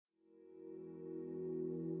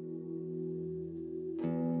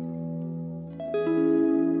Learning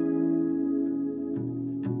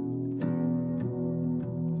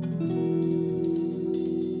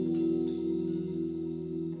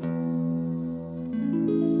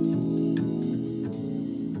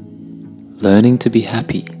to be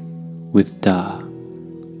happy with Da.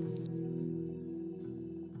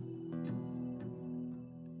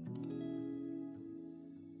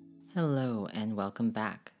 Hello and welcome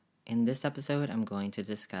back. In this episode, I'm going to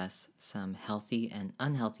discuss some healthy and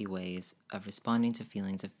unhealthy ways of responding to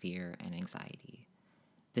feelings of fear and anxiety.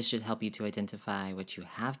 This should help you to identify what you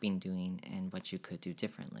have been doing and what you could do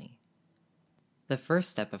differently. The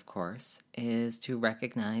first step, of course, is to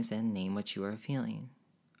recognize and name what you are feeling.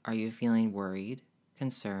 Are you feeling worried,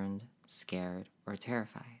 concerned, scared, or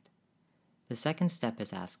terrified? The second step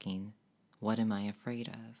is asking, what am I afraid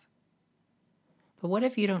of? But what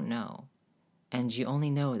if you don't know, and you only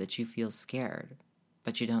know that you feel scared,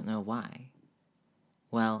 but you don't know why?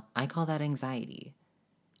 Well, I call that anxiety.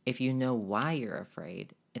 If you know why you're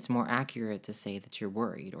afraid, it's more accurate to say that you're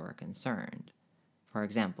worried or concerned. For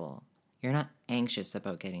example, you're not anxious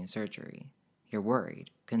about getting surgery. You're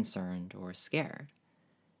worried, concerned, or scared.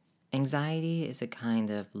 Anxiety is a kind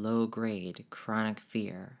of low-grade chronic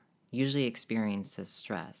fear, usually experienced as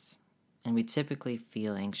stress, and we typically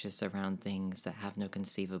feel anxious around things that have no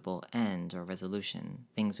conceivable end or resolution,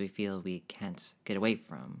 things we feel we can't get away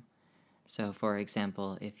from. So, for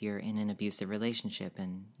example, if you're in an abusive relationship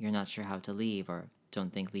and you're not sure how to leave or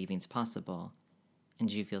don't think leaving's possible, and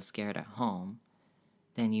you feel scared at home,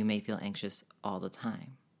 then you may feel anxious all the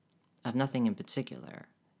time, of nothing in particular.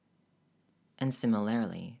 And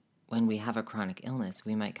similarly, when we have a chronic illness,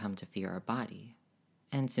 we might come to fear our body.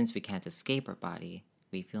 And since we can't escape our body,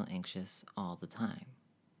 we feel anxious all the time.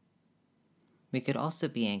 We could also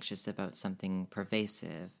be anxious about something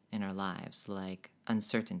pervasive in our lives, like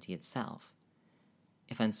uncertainty itself.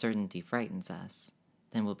 If uncertainty frightens us,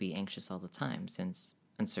 then we'll be anxious all the time, since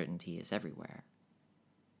uncertainty is everywhere.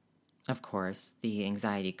 Of course, the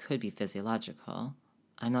anxiety could be physiological.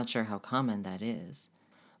 I'm not sure how common that is,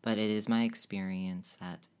 but it is my experience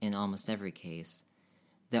that in almost every case,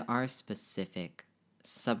 there are specific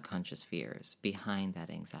subconscious fears behind that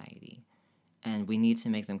anxiety, and we need to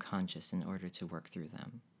make them conscious in order to work through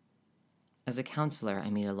them. As a counselor, I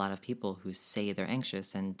meet a lot of people who say they're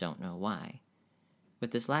anxious and don't know why. With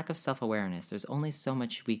this lack of self-awareness, there's only so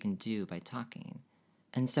much we can do by talking.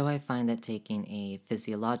 And so I find that taking a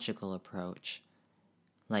physiological approach,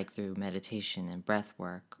 like through meditation and breath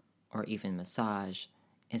work, or even massage,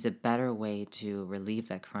 is a better way to relieve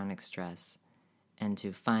that chronic stress and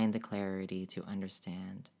to find the clarity to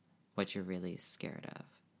understand what you're really scared of.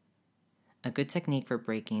 A good technique for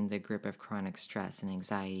breaking the grip of chronic stress and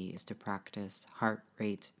anxiety is to practice heart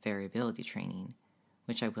rate variability training,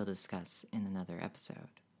 which I will discuss in another episode.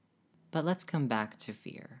 But let's come back to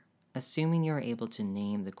fear. Assuming you're able to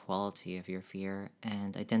name the quality of your fear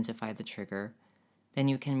and identify the trigger, then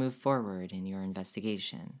you can move forward in your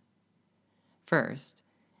investigation. First,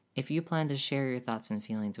 if you plan to share your thoughts and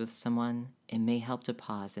feelings with someone, it may help to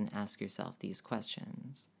pause and ask yourself these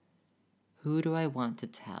questions. Who do I want to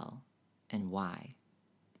tell, and why?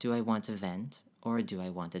 Do I want to vent, or do I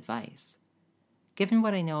want advice? Given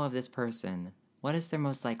what I know of this person, what is their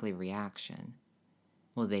most likely reaction?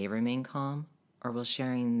 Will they remain calm, or will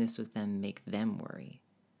sharing this with them make them worry?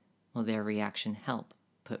 Will their reaction help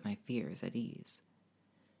put my fears at ease?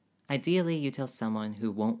 Ideally, you tell someone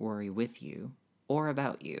who won't worry with you or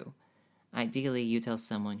about you. Ideally, you tell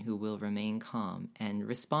someone who will remain calm and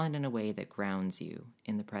respond in a way that grounds you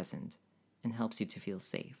in the present and helps you to feel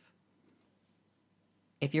safe.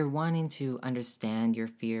 If you're wanting to understand your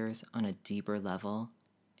fears on a deeper level,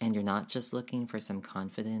 and you're not just looking for some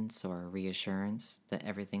confidence or reassurance that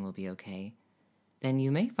everything will be okay, then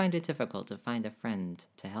you may find it difficult to find a friend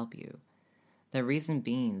to help you. The reason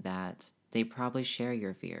being that they probably share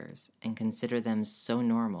your fears and consider them so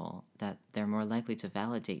normal that they're more likely to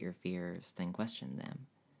validate your fears than question them.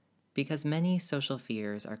 Because many social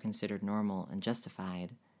fears are considered normal and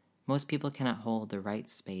justified, most people cannot hold the right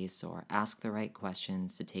space or ask the right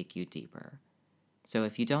questions to take you deeper. So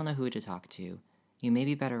if you don't know who to talk to, you may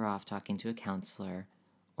be better off talking to a counselor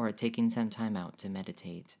or taking some time out to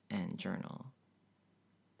meditate and journal.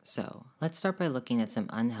 So, let's start by looking at some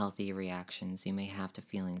unhealthy reactions you may have to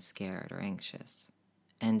feeling scared or anxious.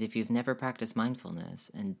 And if you've never practiced mindfulness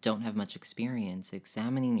and don't have much experience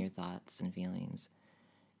examining your thoughts and feelings,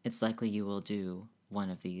 it's likely you will do one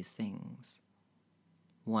of these things.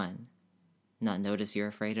 1. Not notice you're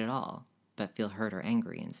afraid at all, but feel hurt or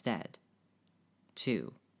angry instead.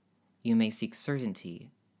 2. You may seek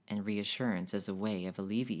certainty and reassurance as a way of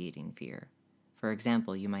alleviating fear. For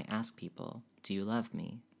example, you might ask people, Do you love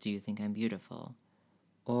me? Do you think I'm beautiful?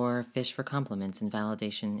 Or fish for compliments and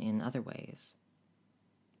validation in other ways.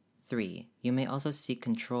 3. You may also seek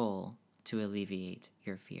control to alleviate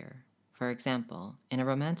your fear. For example, in a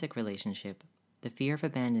romantic relationship, the fear of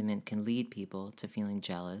abandonment can lead people to feeling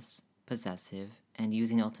jealous, possessive, and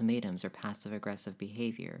using ultimatums or passive-aggressive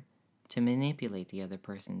behavior to manipulate the other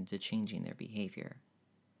person into changing their behavior.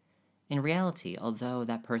 In reality, although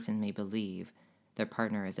that person may believe their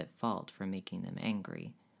partner is at fault for making them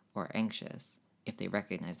angry or anxious, if they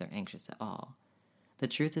recognize they're anxious at all, the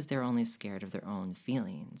truth is they're only scared of their own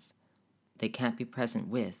feelings. They can't be present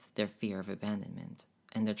with their fear of abandonment,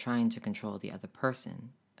 and they're trying to control the other person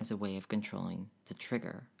as a way of controlling the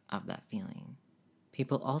trigger of that feeling.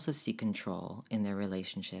 People also seek control in their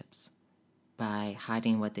relationships by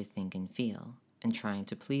hiding what they think and feel and trying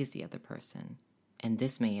to please the other person, and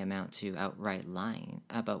this may amount to outright lying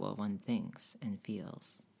about what one thinks and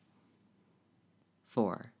feels.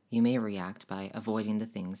 4. You may react by avoiding the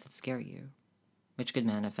things that scare you, which could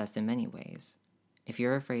manifest in many ways. If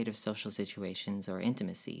you're afraid of social situations or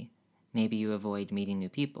intimacy, maybe you avoid meeting new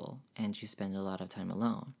people and you spend a lot of time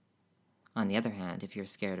alone. On the other hand, if you're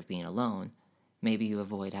scared of being alone, maybe you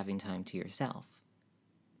avoid having time to yourself.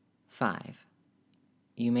 5.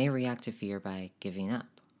 You may react to fear by giving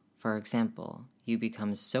up. For example, you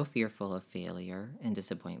become so fearful of failure and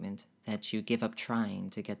disappointment that you give up trying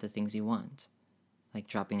to get the things you want, like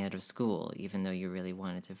dropping out of school even though you really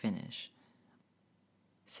wanted to finish.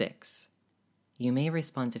 6. You may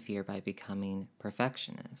respond to fear by becoming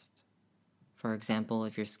perfectionist. For example,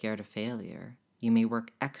 if you're scared of failure, you may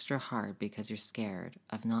work extra hard because you're scared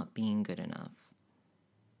of not being good enough.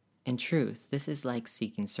 In truth, this is like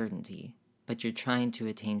seeking certainty, but you're trying to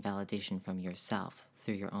attain validation from yourself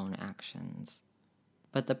through your own actions.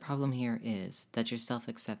 But the problem here is that your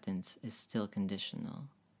self-acceptance is still conditional.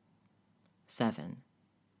 7.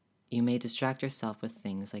 You may distract yourself with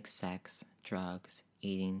things like sex, drugs,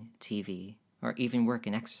 eating, TV, or even work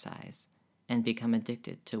and exercise, and become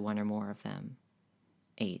addicted to one or more of them.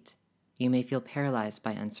 8. You may feel paralyzed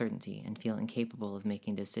by uncertainty and feel incapable of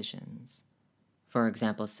making decisions. For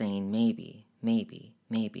example, saying maybe, maybe,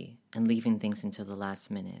 maybe, and leaving things until the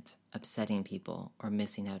last minute, upsetting people, or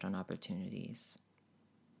missing out on opportunities.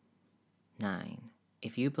 9.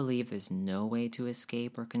 If you believe there's no way to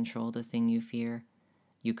escape or control the thing you fear,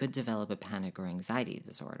 you could develop a panic or anxiety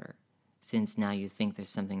disorder, since now you think there's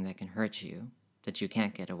something that can hurt you, that you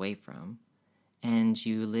can't get away from, and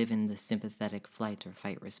you live in the sympathetic flight or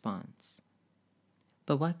fight response.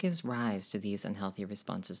 But what gives rise to these unhealthy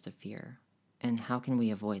responses to fear, and how can we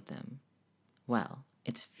avoid them? Well,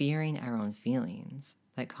 it's fearing our own feelings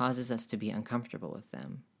that causes us to be uncomfortable with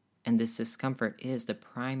them, and this discomfort is the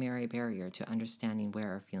primary barrier to understanding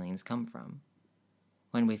where our feelings come from.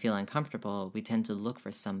 When we feel uncomfortable, we tend to look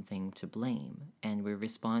for something to blame, and we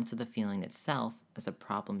respond to the feeling itself as a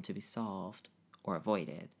problem to be solved or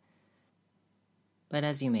avoided. But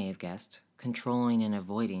as you may have guessed, controlling and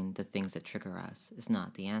avoiding the things that trigger us is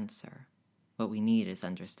not the answer. What we need is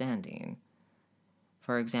understanding.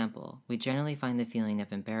 For example, we generally find the feeling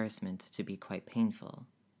of embarrassment to be quite painful,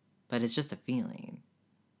 but it's just a feeling.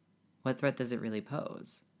 What threat does it really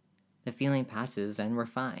pose? The feeling passes and we're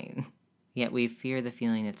fine. Yet we fear the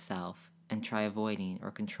feeling itself and try avoiding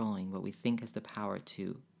or controlling what we think has the power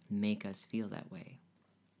to make us feel that way.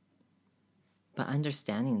 But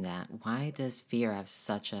understanding that, why does fear have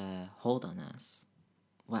such a hold on us?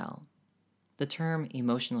 Well, the term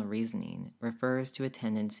emotional reasoning refers to a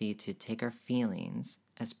tendency to take our feelings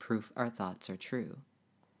as proof our thoughts are true.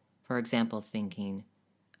 For example, thinking,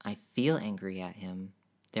 I feel angry at him,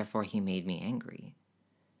 therefore he made me angry.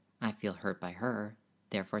 I feel hurt by her,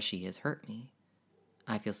 therefore she has hurt me.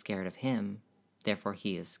 I feel scared of him, therefore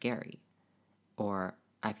he is scary. Or,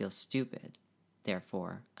 I feel stupid,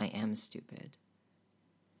 therefore I am stupid.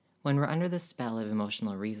 When we're under the spell of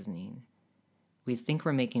emotional reasoning, we think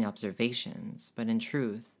we're making observations, but in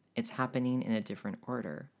truth, it's happening in a different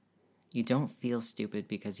order. You don't feel stupid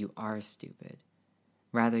because you are stupid.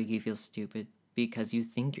 Rather, you feel stupid because you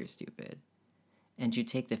think you're stupid. And you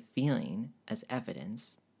take the feeling as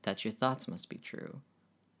evidence that your thoughts must be true.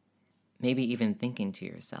 Maybe even thinking to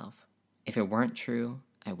yourself, if it weren't true,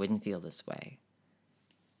 I wouldn't feel this way.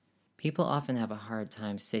 People often have a hard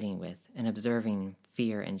time sitting with and observing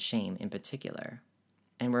fear and shame in particular,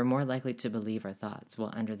 and we're more likely to believe our thoughts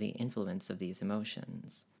while under the influence of these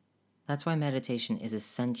emotions. That's why meditation is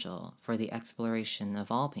essential for the exploration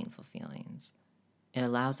of all painful feelings. It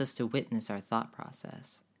allows us to witness our thought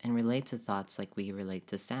process and relate to thoughts like we relate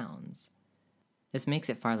to sounds. This makes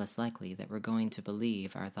it far less likely that we're going to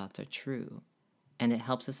believe our thoughts are true, and it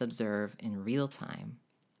helps us observe in real time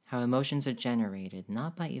how emotions are generated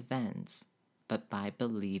not by events, but by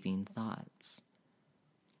believing thoughts.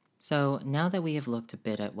 So now that we have looked a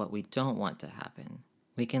bit at what we don't want to happen,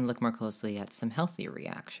 we can look more closely at some healthy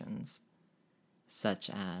reactions, such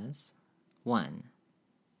as 1.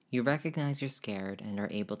 You recognize you're scared and are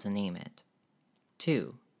able to name it.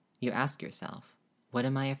 2. You ask yourself, what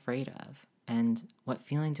am I afraid of? And what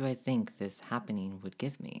feeling do I think this happening would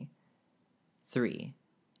give me? 3.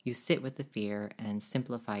 You sit with the fear and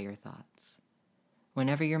simplify your thoughts.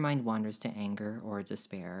 Whenever your mind wanders to anger or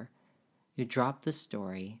despair, you drop the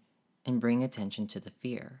story and bring attention to the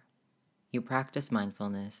fear. You practice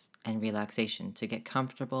mindfulness and relaxation to get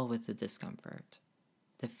comfortable with the discomfort.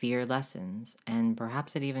 The fear lessens, and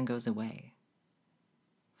perhaps it even goes away.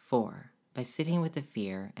 4. By sitting with the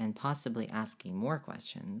fear and possibly asking more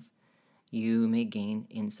questions, you may gain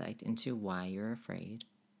insight into why you're afraid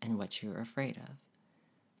and what you're afraid of.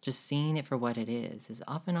 Just seeing it for what it is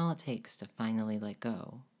often all it takes to finally let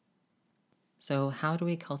go. So, how do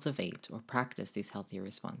we cultivate or practice these healthy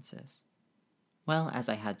responses? Well, as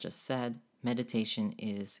I had just said, meditation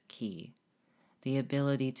is key. The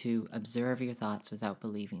ability to observe your thoughts without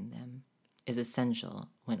believing them is essential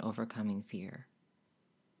when overcoming fear.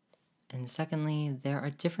 And secondly, there are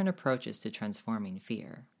different approaches to transforming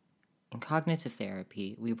fear. In cognitive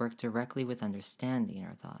therapy, we work directly with understanding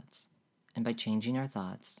our thoughts, and by changing our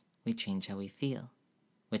thoughts, we change how we feel,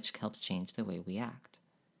 which helps change the way we act.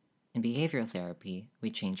 In behavioral therapy,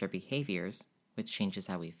 we change our behaviors, which changes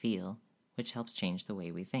how we feel, which helps change the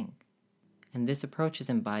way we think. And this approach is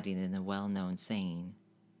embodied in the well-known saying,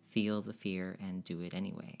 feel the fear and do it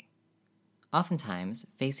anyway. Oftentimes,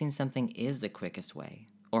 facing something is the quickest way,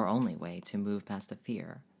 or only way, to move past the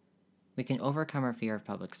fear. We can overcome our fear of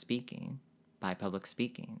public speaking by public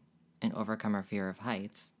speaking, and overcome our fear of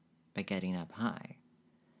heights by getting up high.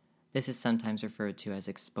 This is sometimes referred to as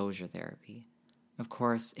exposure therapy. Of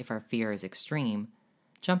course, if our fear is extreme,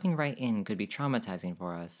 jumping right in could be traumatizing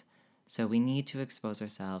for us, so we need to expose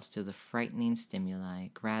ourselves to the frightening stimuli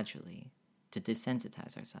gradually to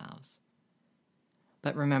desensitize ourselves.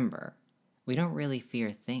 But remember, we don't really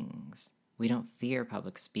fear things. We don't fear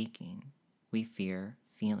public speaking. We fear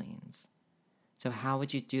feelings. So how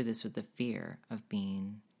would you do this with the fear of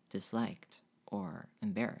being disliked or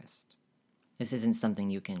embarrassed? This isn't something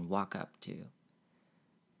you can walk up to.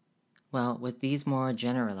 Well, with these more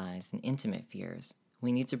generalized and intimate fears,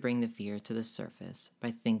 we need to bring the fear to the surface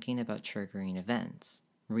by thinking about triggering events,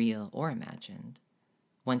 real or imagined.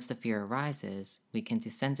 Once the fear arises, we can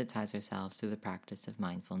desensitize ourselves through the practice of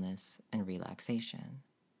mindfulness and relaxation.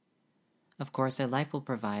 Of course, our life will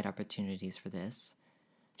provide opportunities for this,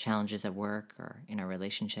 challenges at work or in our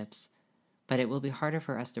relationships, but it will be harder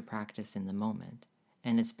for us to practice in the moment,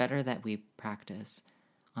 and it's better that we practice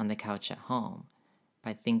on the couch at home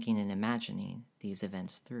by thinking and imagining these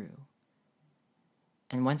events through.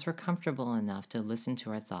 And once we're comfortable enough to listen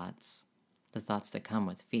to our thoughts, the thoughts that come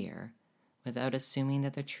with fear, without assuming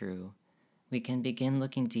that they're true, we can begin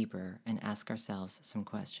looking deeper and ask ourselves some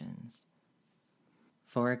questions.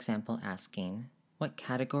 For example, asking, what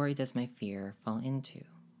category does my fear fall into?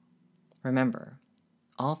 Remember,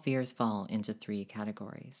 all fears fall into 3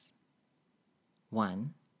 categories.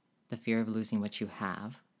 1, the fear of losing what you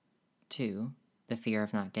have. 2, the fear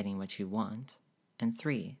of not getting what you want. And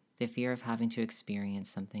 3, the fear of having to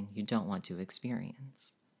experience something you don't want to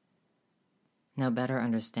experience. Now, better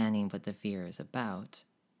understanding what the fear is about,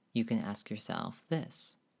 you can ask yourself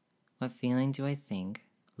this: what feeling do I think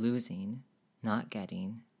losing, not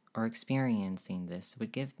getting, or experiencing this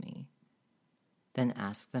would give me? Then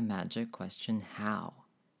ask the magic question, how?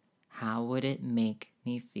 How would it make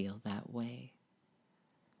me feel that way?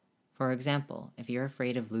 For example, if you're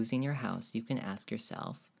afraid of losing your house, you can ask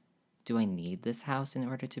yourself, do I need this house in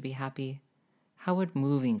order to be happy? How would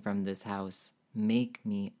moving from this house make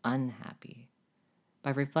me unhappy? By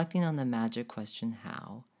reflecting on the magic question,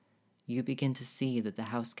 how, you begin to see that the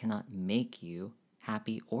house cannot make you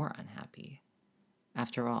happy or unhappy.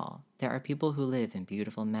 After all, there are people who live in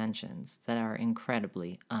beautiful mansions that are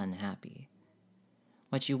incredibly unhappy.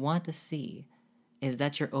 What you want to see is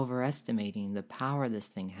that you're overestimating the power this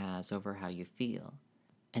thing has over how you feel.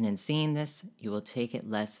 And in seeing this, you will take it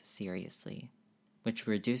less seriously, which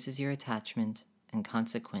reduces your attachment and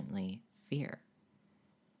consequently fear.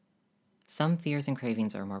 Some fears and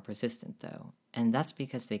cravings are more persistent though, and that's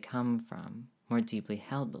because they come from more deeply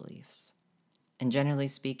held beliefs. And generally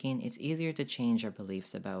speaking, it's easier to change our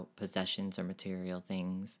beliefs about possessions or material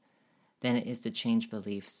things than it is to change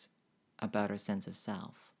beliefs about our sense of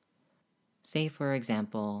self. Say, for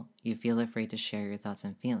example, you feel afraid to share your thoughts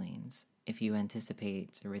and feelings if you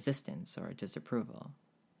anticipate resistance or disapproval.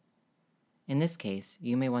 In this case,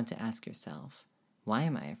 you may want to ask yourself, why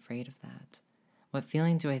am I afraid of that? What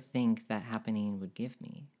feeling do I think that happening would give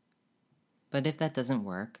me? But if that doesn't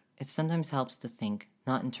work, it sometimes helps to think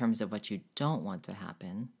not in terms of what you don't want to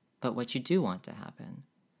happen, but what you do want to happen.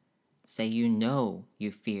 Say you know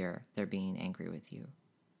you fear they're being angry with you,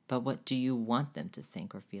 but what do you want them to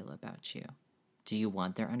think or feel about you? Do you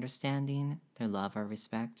want their understanding, their love or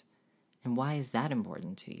respect? And why is that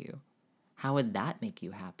important to you? How would that make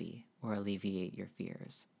you happy or alleviate your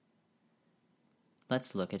fears?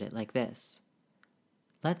 Let's look at it like this.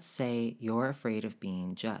 Let's say you're afraid of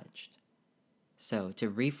being judged. So, to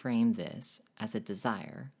reframe this as a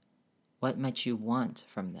desire, what might you want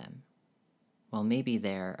from them? Well, maybe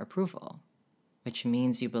their approval, which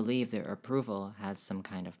means you believe their approval has some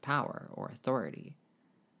kind of power or authority.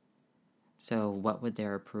 So, what would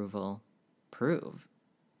their approval prove?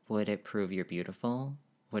 Would it prove you're beautiful?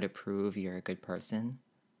 Would it prove you're a good person?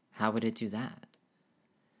 How would it do that?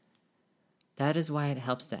 That is why it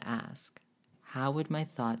helps to ask, how would my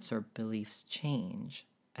thoughts or beliefs change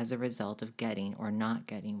as a result of getting or not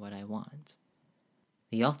getting what I want?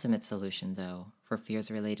 The ultimate solution, though, for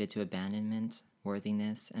fears related to abandonment,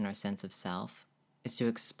 worthiness, and our sense of self is to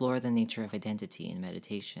explore the nature of identity in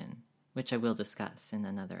meditation, which I will discuss in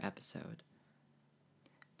another episode.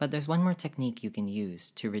 But there's one more technique you can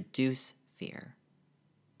use to reduce fear,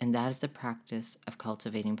 and that is the practice of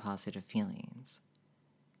cultivating positive feelings.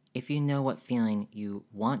 If you know what feeling you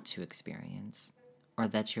want to experience, or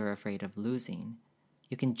that you're afraid of losing,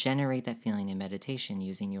 you can generate that feeling in meditation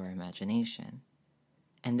using your imagination.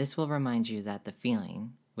 And this will remind you that the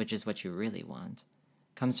feeling, which is what you really want,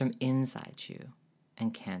 comes from inside you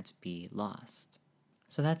and can't be lost.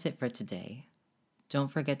 So that's it for today.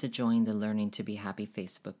 Don't forget to join the Learning to Be Happy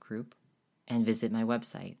Facebook group and visit my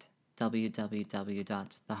website,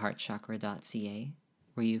 www.theheartchakra.ca,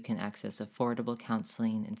 where you can access affordable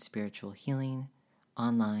counseling and spiritual healing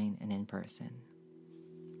online and in person.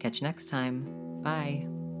 Catch you next time. Bye.